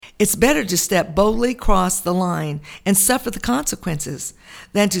It's better to step boldly across the line and suffer the consequences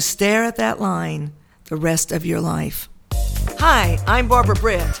than to stare at that line the rest of your life. Hi, I'm Barbara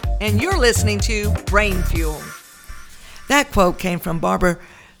Britt, and you're listening to Brain Fuel. That quote came from Barbara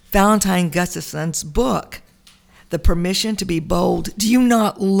Valentine Gustafson's book, The Permission to Be Bold. Do you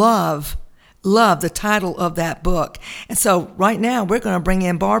not love the title of that book? And so right now we're going to bring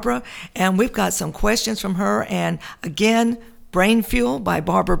in Barbara, and we've got some questions from her. And again, Brain Fuel by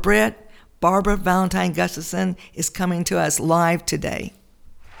Barbara Britt. Barbara Valentine Gustafson is coming to us live today.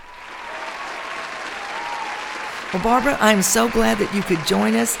 Well, Barbara, I'm so glad that you could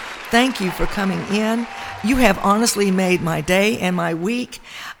join us. Thank you for coming in. You have honestly made my day and my week.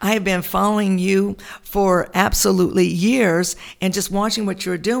 I have been following you for absolutely years and just watching what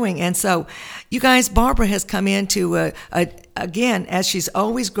you're doing. And so, you guys, Barbara has come into again, as she's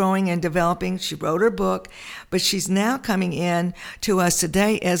always growing and developing. She wrote her book, but she's now coming in to us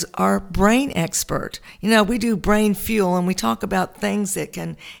today as our brain expert. You know, we do Brain Fuel, and we talk about things that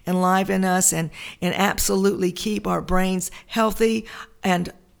can enliven us and absolutely keep our brains healthy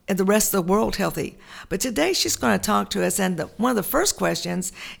and the rest of the world healthy. But today she's going to talk to us, and one of the first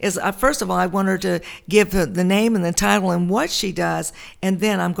questions is, first of all, I want her to give the name and the title and what she does, and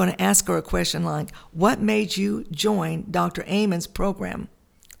then I'm going to ask her a question like, what made you join Dr. Amen's program?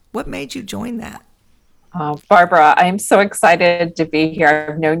 What made you join that? Barbara, I'm so excited to be here.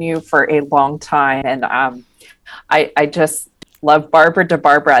 I've known you for a long time, and I just love Barbara to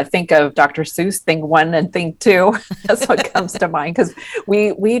Barbara. I think of Dr. Seuss, Thing 1 and Thing 2. That's what comes to mind, because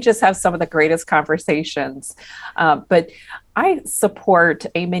we just have some of the greatest conversations. But I support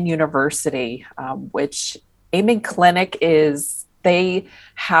Amen University, which Amen Clinic is, they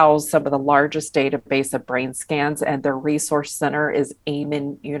house some of the largest database of brain scans, and their resource center is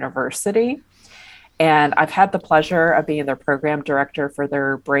Amen University. And I've had the pleasure of being their program director for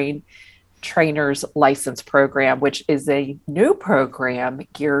their brain trainers license program, which is a new program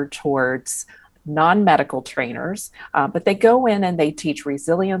geared towards non-medical trainers, but they go in and they teach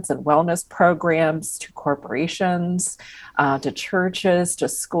resilience and wellness programs to corporations, to churches, to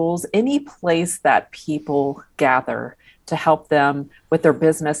schools, any place that people gather to help them with their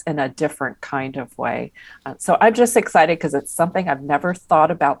business in a different kind of way. So I'm just excited because it's something I've never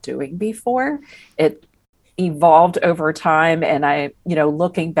thought about doing before. It evolved over time, and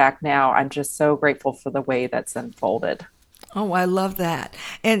looking back now, I'm just so grateful for the way that's unfolded. Oh, I love that.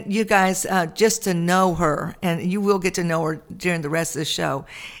 And you guys, just to know her, and you will get to know her during the rest of the show,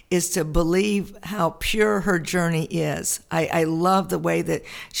 is to believe how pure her journey is. I love the way that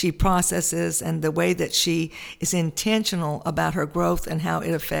she processes and the way that she is intentional about her growth and how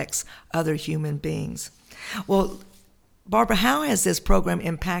it affects other human beings. Well, Barbara, how has this program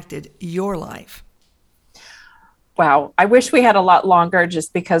impacted your life? Wow. I wish we had a lot longer,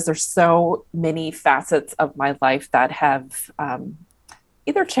 just because there's so many facets of my life that have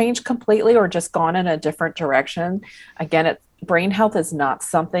either changed completely or just gone in a different direction. Again, brain health is not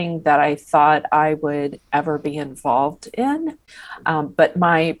something that I thought I would ever be involved in. But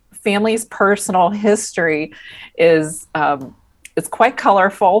my family's personal history is it's quite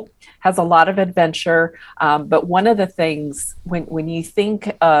colorful, has a lot of adventure. But one of the things, when you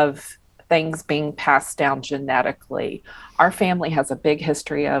think of things being passed down genetically, our family has a big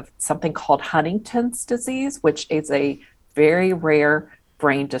history of something called Huntington's disease, which is a very rare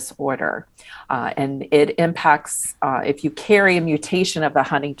brain disorder. And it impacts, if you carry a mutation of the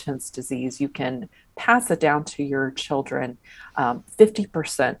Huntington's disease, you can pass it down to your children,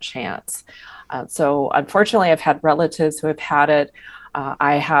 50% chance. So unfortunately, I've had relatives who have had it.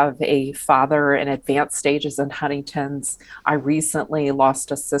 I have a father in advanced stages in Huntington's. I recently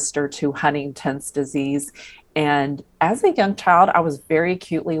lost a sister to Huntington's disease. And as a young child, I was very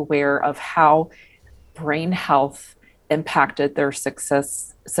acutely aware of how brain health impacted their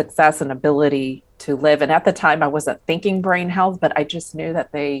success and ability to live. And at the time, I wasn't thinking brain health, but I just knew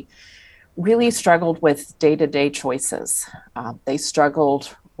that they really struggled with day-to-day choices. They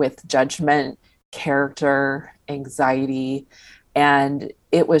struggled with judgment, character, anxiety. And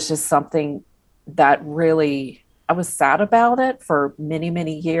it was just something that really, I was sad about it for many,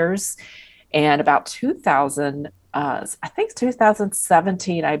 many years. And about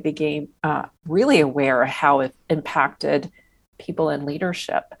 2017, I became really aware of how it impacted people in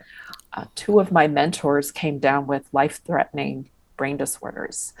leadership. Two of my mentors came down with life-threatening brain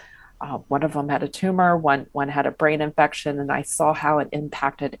disorders. One of them had a tumor, one had a brain infection, and I saw how it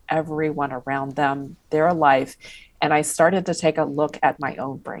impacted everyone around them, their life. And I started to take a look at my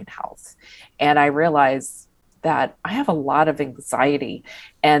own brain health. And I realized that I have a lot of anxiety.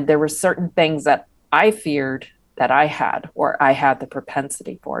 And there were certain things that I feared that I had, or I had the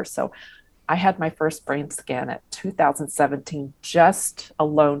propensity for. So I had my first brain scan at 2017, just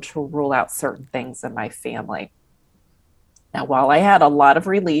alone to rule out certain things in my family. Now, while I had a lot of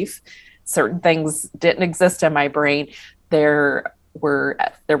relief, certain things didn't exist in my brain. There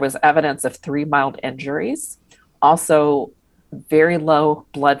there was evidence of 3 mild injuries, also very low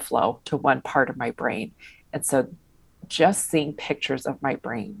blood flow to one part of my brain. And so just seeing pictures of my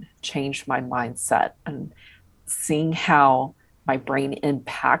brain changed my mindset, and seeing how my brain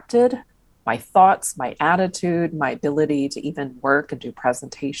impacted my thoughts, my attitude, my ability to even work and do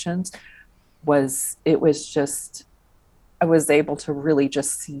presentations was just, I was able to really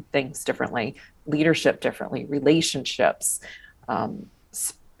just see things differently, leadership differently, relationships,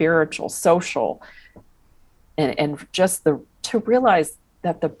 spiritual, social, and just the to realize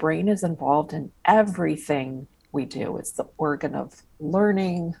that the brain is involved in everything we do. It's the organ of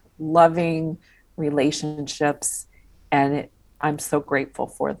learning, loving, relationships, and I'm so grateful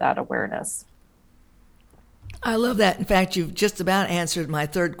for that awareness. I love that. In fact, you've just about answered my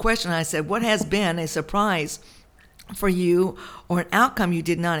third question. I said, what has been a surprise for you or an outcome you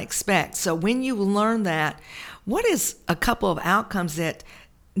did not expect? So when you learn that, what is a couple of outcomes that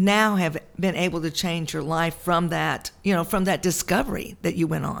now have been able to change your life from that, from that discovery that you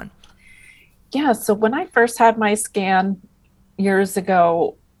went on? Yeah, so when I first had my scan years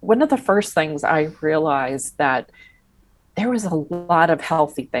ago, one of the first things I realized that there was a lot of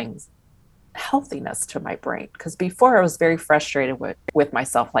healthiness to my brain. Because before I was very frustrated with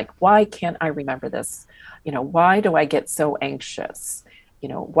myself, like, why can't I remember this? Why do I get so anxious?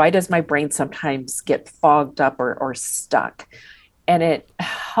 Why does my brain sometimes get fogged up or stuck? And it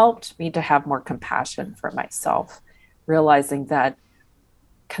helped me to have more compassion for myself, realizing that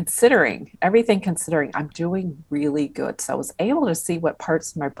considering I'm doing really good. So I was able to see what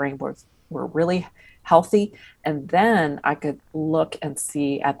parts of my brain were really healthy. And then I could look and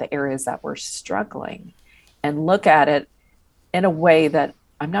see at the areas that were struggling and look at it in a way that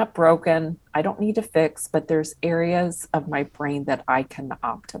I'm not broken. I don't need to fix, but there's areas of my brain that I can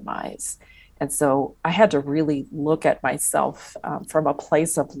optimize. And so I had to really look at myself from a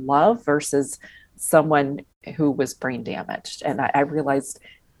place of love versus someone who was brain damaged. And I realized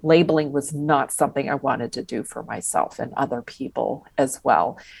labeling was not something I wanted to do for myself and other people as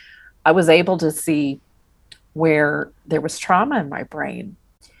well. I was able to see where there was trauma in my brain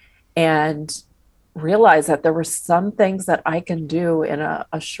and realize that there were some things that I can do in a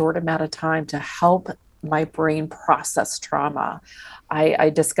short amount of time to help my brain process trauma. I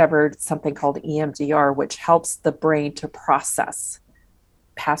discovered something called EMDR, which helps the brain to process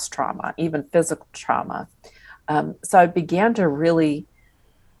past trauma, even physical trauma. So I began to really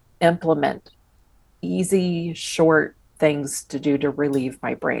implement easy, short things to do to relieve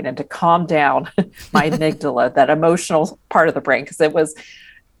my brain and to calm down my amygdala, that emotional part of the brain, because it was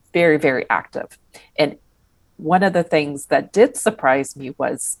very, very active. And one of the things that did surprise me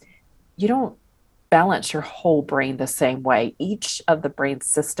was you don't balance your whole brain the same way. Each of the brain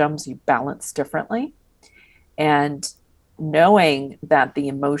systems you balance differently. And knowing that the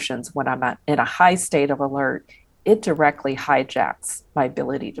emotions, when I'm in a high state of alert, it directly hijacks my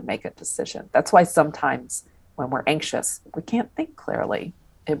ability to make a decision. That's why sometimes when we're anxious, we can't think clearly.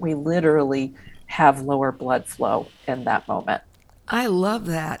 And we literally have lower blood flow in that moment. I love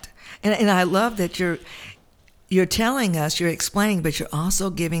that. And I love that you're telling us, you're explaining, but you're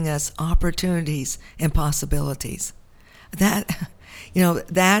also giving us opportunities and possibilities. That,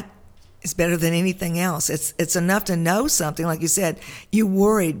 that is better than anything else. It's enough to know something. Like you said, you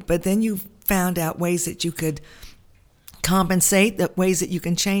worried, but then you found out ways that you could compensate, the ways that you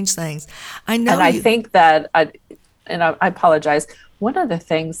can change things. I know. And I think that, I apologize. One of the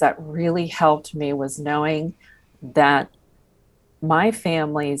things that really helped me was knowing that my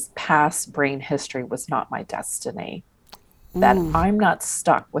family's past brain history was not my destiny, that Ooh. I'm not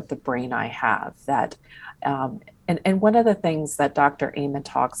stuck with the brain I have, that, and one of the things that Dr. Amen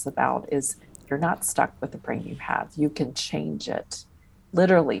talks about is you're not stuck with the brain you have. You can change it,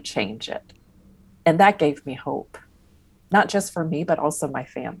 literally change it. And that gave me hope, not just for me, but also my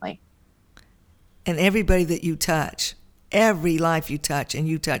family. And everybody that you touch, every life you touch, and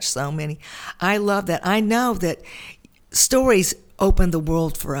you touch so many. I love that. I know that stories open the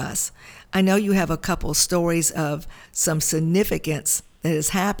world for us. I know you have a couple stories of some significance that has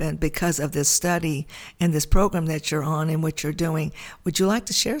happened because of this study and this program that you're on and what you're doing. Would you like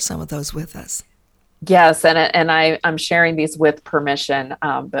to share some of those with us? Yes, and I'm sharing these with permission.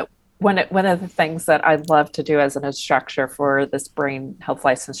 But one of the things that I love to do as an instructor for this brain health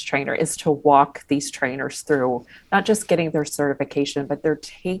licensed trainer is to walk these trainers through not just getting their certification, but they're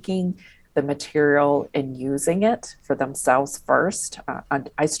taking the material and using it for themselves first.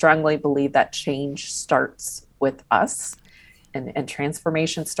 I strongly believe that change starts with us, and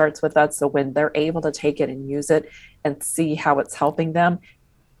transformation starts with us. So when they're able to take it and use it and see how it's helping them,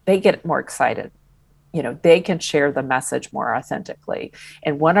 they get more excited. They can share the message more authentically.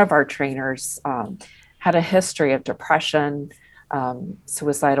 And one of our trainers had a history of depression,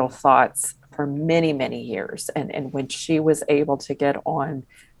 suicidal thoughts for many, many years. And when she was able to get on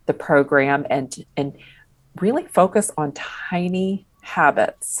the program and really focus on tiny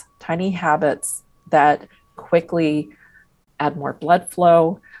habits that quickly add more blood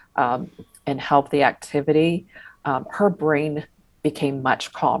flow and help the activity, her brain became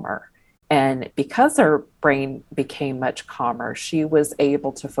much calmer. And because her brain became much calmer, she was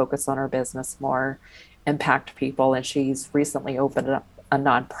able to focus on her business more, impact people. And she's recently opened up a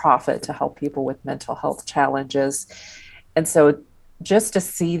nonprofit to help people with mental health challenges. And so just to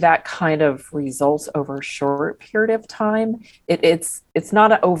see that kind of results over a short period of time, it's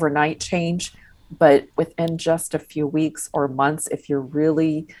not an overnight change, but within just a few weeks or months, if you're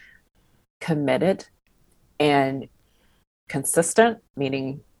really committed and consistent,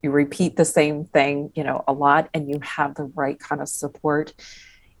 meaning you repeat the same thing, a lot, and you have the right kind of support,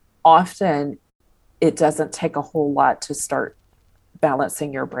 often it doesn't take a whole lot to start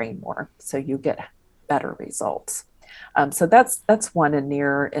balancing your brain more. So you get better results. So that's one and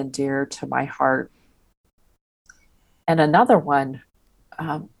near and dear to my heart. And another one,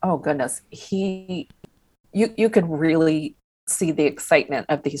 oh goodness, you could really see the excitement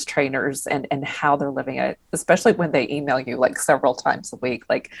of these trainers and how they're living it, especially when they email you like several times a week.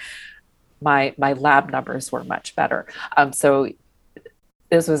 Like my lab numbers were much better. So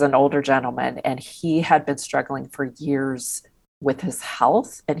this was an older gentleman, and he had been struggling for years with his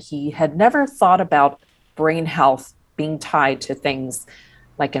health, and he had never thought about brain health being tied to things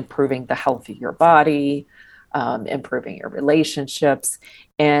like improving the health of your body, improving your relationships.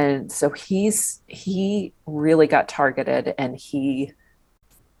 And so he really got targeted, and he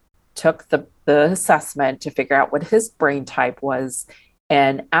took the assessment to figure out what his brain type was.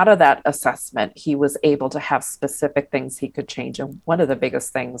 And out of that assessment, he was able to have specific things he could change. And one of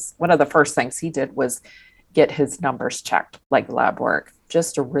the first things he did was get his numbers checked, like lab work,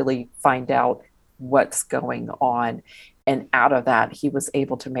 just to really find out what's going on. And out of that, he was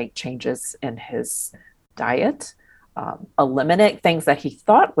able to make changes in his diet, eliminate things that he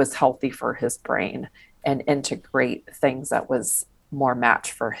thought was healthy for his brain, and integrate things that was more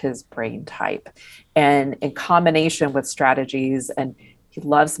matched for his brain type. And in combination with strategies, and he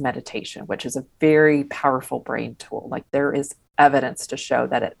loves meditation, which is a very powerful brain tool. Like there is evidence to show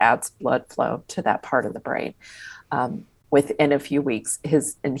that it adds blood flow to that part of the brain. Within a few weeks,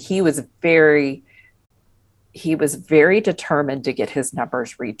 he was very determined to get his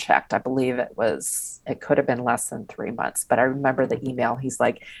numbers rechecked. I believe it could have been less than 3 months, but I remember the email. He's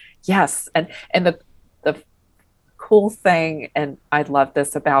like, yes. And the cool thing, and I love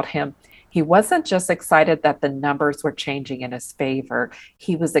this about him, he wasn't just excited that the numbers were changing in his favor.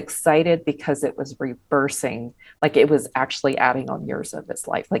 He was excited because it was reversing, like it was actually adding on years of his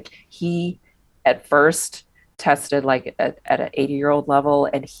life. Like he at first tested like at an 80-year-old level,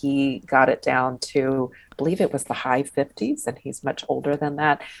 and he got it down to, I believe it was the high 50s, and he's much older than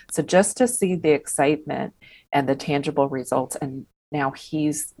that. So just to see the excitement and the tangible results, and now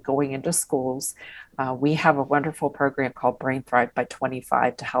he's going into schools. We have a wonderful program called Brain Thrive by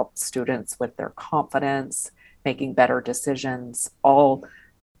 25 to help students with their confidence, making better decisions, all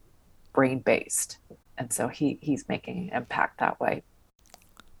brain-based. And so he's making an impact that way.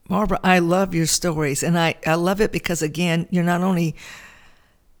 Barbara, I love your stories, and I love it because, again, you're not only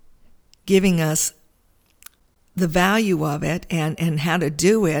giving us the value of it and how to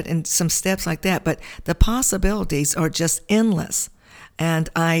do it and some steps like that, but the possibilities are just endless. And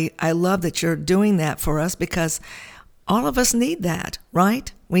I love that you're doing that for us, because all of us need that,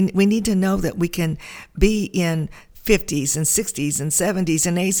 right? We need to know that we can be in 50s and 60s and 70s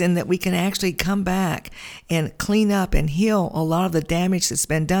and 80s, and that we can actually come back and clean up and heal a lot of the damage that's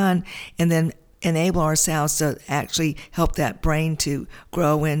been done, and then enable ourselves to actually help that brain to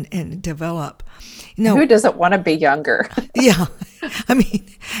grow and develop. Who doesn't want to be younger? Yeah. I mean,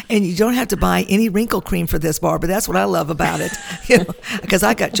 and you don't have to buy any wrinkle cream for this, Barbara. That's what I love about it, because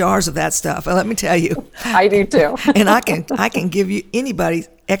I got jars of that stuff. Let me tell you. I do too. And I can give you anybody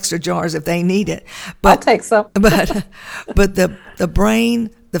extra jars if they need it. But I'll take some. but the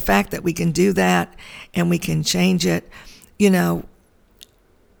brain, the fact that we can do that and we can change it,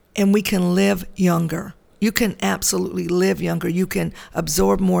 and we can live younger. you can absolutely live younger. You can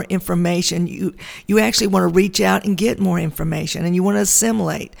absorb more information. You actually want to reach out and get more information, and you want to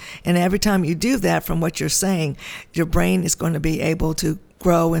assimilate. And every time you do that, from what you're saying, your brain is going to be able to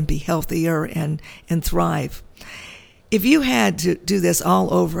grow and be healthier and thrive. If you had to do this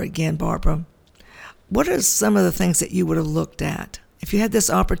all over again, Barbara, what are some of the things that you would have looked at if you had this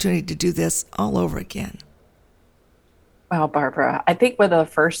opportunity to do this all over again? Well, Barbara, I think one of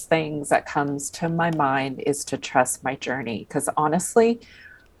the first things that comes to my mind is to trust my journey. Because honestly,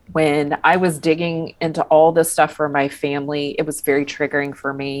 when I was digging into all this stuff for my family, it was very triggering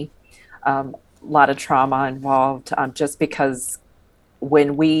for me. A lot of trauma involved, just because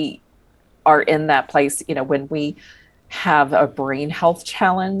when we are in that place, when we have a brain health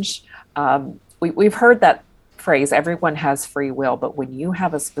challenge, we've heard that phrase, everyone has free will, but when you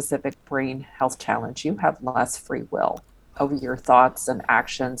have a specific brain health challenge, you have less free will over your thoughts and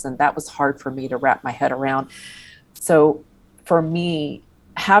actions. And that was hard for me to wrap my head around. So for me,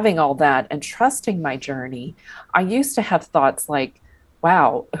 having all that and trusting my journey, I used to have thoughts like,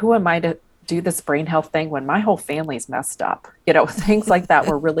 wow, who am I to do this brain health thing when my whole family's messed up? Things like that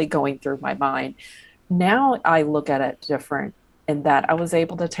were really going through my mind. Now I look at it different in that I was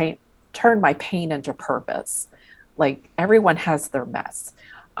able to turn my pain into purpose. Like everyone has their mess.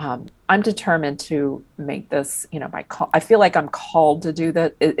 I'm determined to make this, my call. I feel like I'm called to do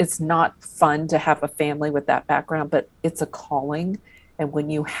that. It's not fun to have a family with that background, but it's a calling. And when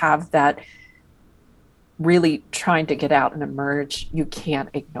you have that really trying to get out and emerge, you can't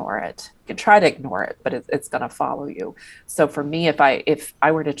ignore it. You can try to ignore it, but it's going to follow you. So for me, if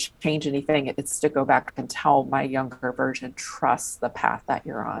I were to change anything, it's to go back and tell my younger version, trust the path that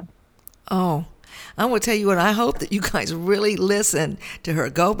you're on. Oh, I will tell you what, I hope that you guys really listen to her.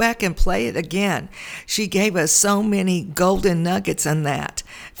 Go back and play it again. She gave us so many golden nuggets in that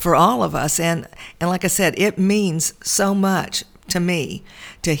for all of us. And like I said, it means so much to me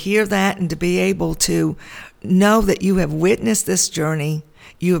to hear that and to be able to know that you have witnessed this journey.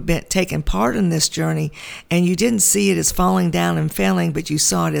 You have been taken part in this journey, and you didn't see it as falling down and failing, but you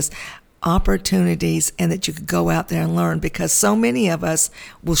saw it as opportunities, and that you could go out there and learn, because so many of us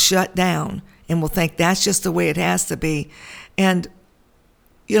will shut down and will think that's just the way it has to be. And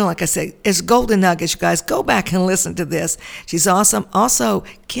like I said, it's golden nuggets. You guys, go back and listen to this. She's awesome. Also,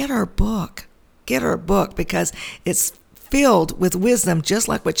 get her book, because it's filled with wisdom, just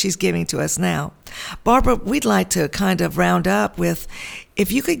like what she's giving to us now. Barbara, we'd like to kind of round up with,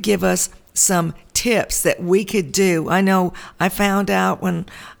 if you could give us some tips that we could do. I know I found out when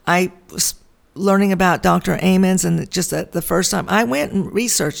I was learning about Dr. Amon's, and just the first time I went and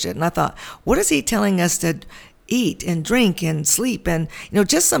researched it, and I thought, what is he telling us to eat and drink and sleep, and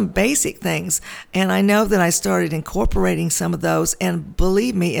just some basic things. And I know that I started incorporating some of those, and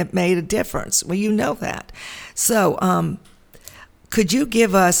believe me, it made a difference. Well, you know that. So could you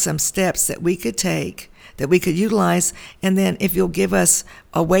give us some steps that we could take, that we could utilize, and then if you'll give us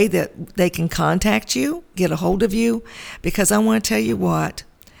a way that they can contact you, get a hold of you, because I want to tell you what,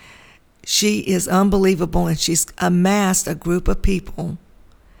 she is unbelievable, and she's amassed a group of people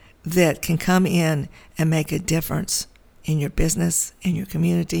that can come in and make a difference in your business, in your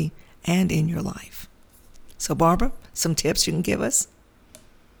community, and in your life. So, Barbara, some tips you can give us?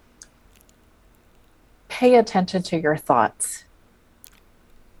 Pay attention to your thoughts.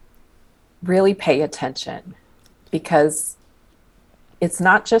 Really pay attention, because it's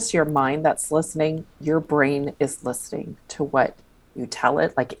not just your mind that's listening. Your brain is listening to what you tell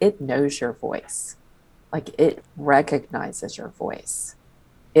it. Like, it knows your voice. Like, it recognizes your voice.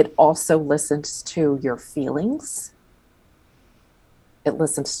 It also listens to your feelings. It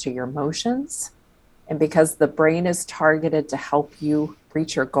listens to your emotions. And because the brain is targeted to help you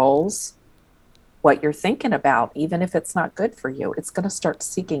reach your goals, what you're thinking about, even if it's not good for you, it's going to start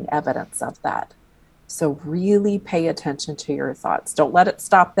seeking evidence of that. So really pay attention to your thoughts. Don't let it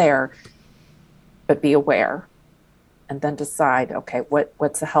stop there, but be aware. And then decide, okay,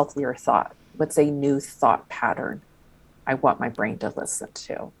 what's a healthier thought? What's a new thought pattern I want my brain to listen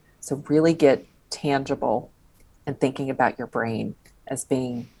to? So really get tangible and thinking about your brain as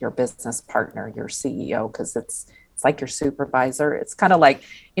being your business partner, your CEO, because it's like your supervisor. It's kind of like,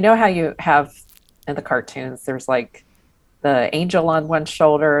 how you have in the cartoons, there's like the angel on one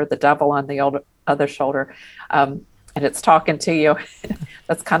shoulder, the devil on the other shoulder, and it's talking to you.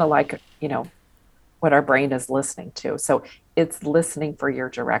 That's kind of like, what our brain is listening to. So it's listening for your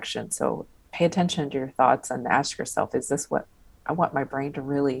direction. So pay attention to your thoughts and ask yourself, is this what I want my brain to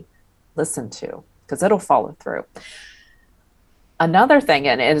really listen to? Because it'll follow through. Another thing,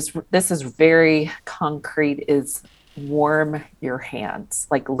 and this is very concrete, is warm your hands.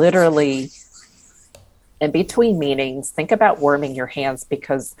 Like literally In between meetings, think about warming your hands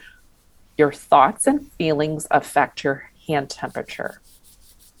because your thoughts and feelings affect your hand temperature.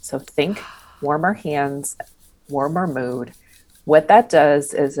 So think warmer hands, warmer mood. What that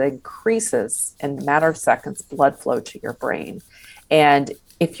does is increases in a matter of seconds blood flow to your brain. And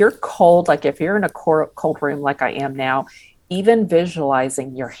if you're cold, like if you're in a cold room like I am now, even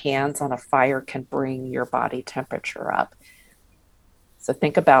visualizing your hands on a fire can bring your body temperature up. So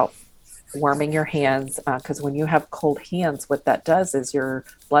think about warming your hands because when you have cold hands, what that does is your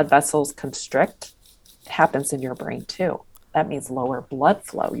blood vessels constrict. It happens in your brain too. That means lower blood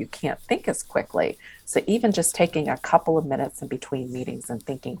flow. You can't think as quickly. So even just taking a couple of minutes in between meetings and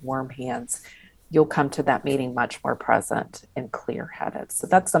thinking warm hands, you'll come to that meeting much more present and clear-headed. So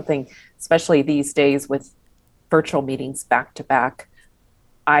that's something, especially these days with virtual meetings back to back,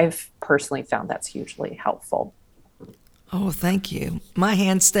 I've personally found that's hugely helpful. Oh, thank you. My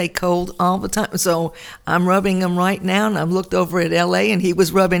hands stay cold all the time. So I'm rubbing them right now, and I've looked over at LA and he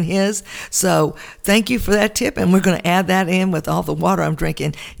was rubbing his. So thank you for that tip, and we're going to add that in with all the water I'm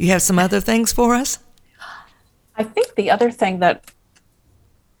drinking. You have some other things for us? I think the other thing that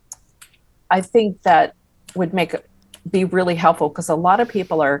would be really helpful, because a lot of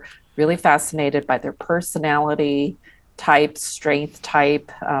people are really fascinated by their personality type, strength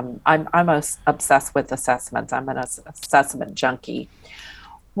type. I'm obsessed with assessments. I'm an assessment junkie.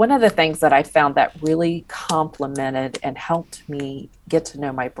 One of the things that I found that really complemented and helped me get to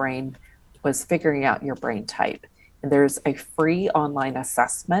know my brain was figuring out your brain type. And there's a free online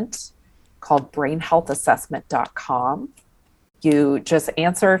assessment called brainhealthassessment.com. You just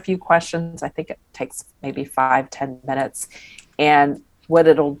answer a few questions. I think it takes maybe 5-10 minutes. And what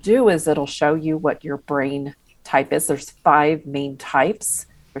it'll do is it'll show you what your brain type is. There's 5 main types.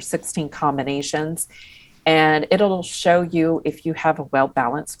 There's 16 combinations. And it'll show you if you have a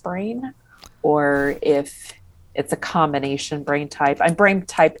well-balanced brain or if it's a combination brain type. I'm brain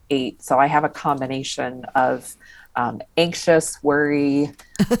type 8, so I have a combination of anxious, worry,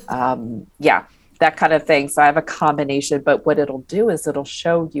 that kind of thing. So I have a combination, but what it'll do is it'll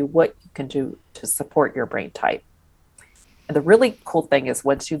show you what you can do to support your brain type. And the really cool thing is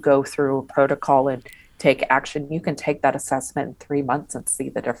once you go through a protocol and take action, you can take that assessment in 3 months and see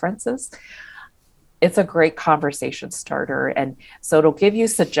the differences. It's a great conversation starter. And so it'll give you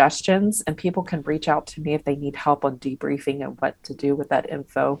suggestions, and people can reach out to me if they need help on debriefing and what to do with that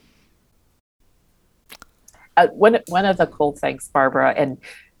info. One of the cool things, Barbara, and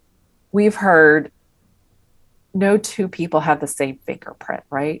we've heard no 2 people have the same fingerprint,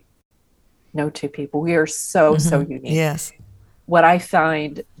 right? No 2 people. We are so unique. Yes. What I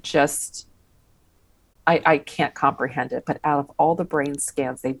find just, I can't comprehend it, but out of all the brain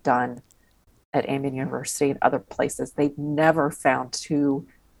scans they've done at Amon University and other places, they've never found 2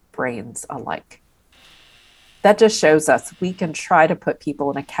 brains alike. That just shows us we can try to put people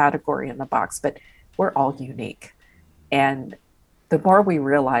in a category in the box, but we're all unique. And the more we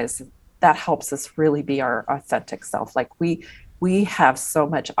realize, that helps us really be our authentic self. Like we have so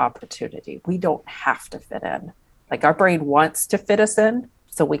much opportunity. We don't have to fit in. Like our brain wants to fit us in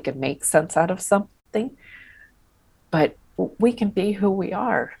so we can make sense out of something, but we can be who we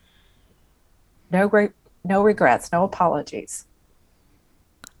are. No regrets, no apologies.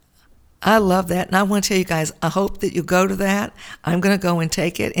 I love that. And I want to tell you guys, I hope that you go to that. I'm going to go and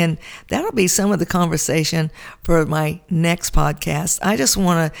take it. And that'll be some of the conversation for my next podcast. I just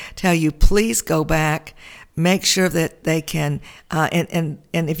want to tell you, please go back, make sure that they can, and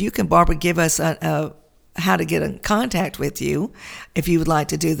if you can, Barbara, give us how to get in contact with you if you would like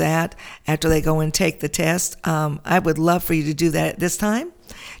to do that after they go and take the test. I would love for you to do that at this time,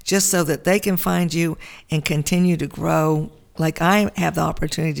 just so that they can find you and continue to grow like I have the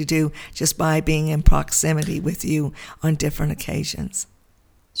opportunity to do just by being in proximity with you on different occasions.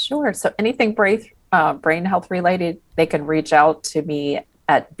 Sure. So anything brain health related, they can reach out to me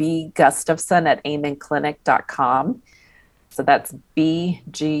at bgustavson@amenclinic.com. So that's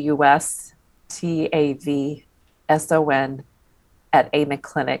BGUSTAVSON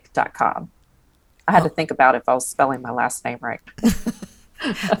 @amenclinic.com. I had to think about if I was spelling my last name right.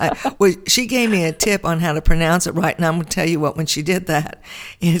 Well, she gave me a tip on how to pronounce it right, and I'm going to tell you what, when she did that,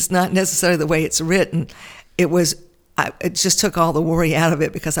 it's not necessarily the way it's written. It just took all the worry out of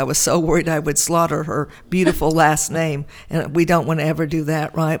it because I was so worried I would slaughter her beautiful last name, and we don't want to ever do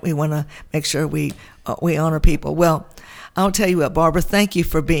that, right? We want to make sure we honor people. Well, I'll tell you what, Barbara, thank you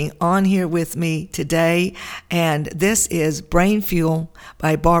for being on here with me today, and this is Brain Fuel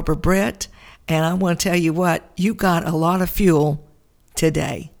by Barbara Britt, and I want to tell you what, you got a lot of fuel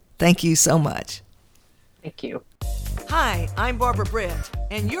today. Thank you so much. Thank you. Hi, I'm Barbara Britt,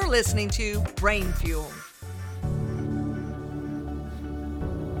 and you're listening to Brain Fuel.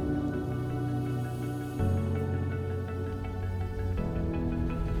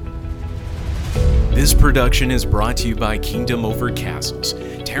 This production is brought to you by Kingdom Over Castles,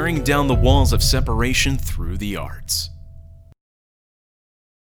 tearing down the walls of separation through the arts.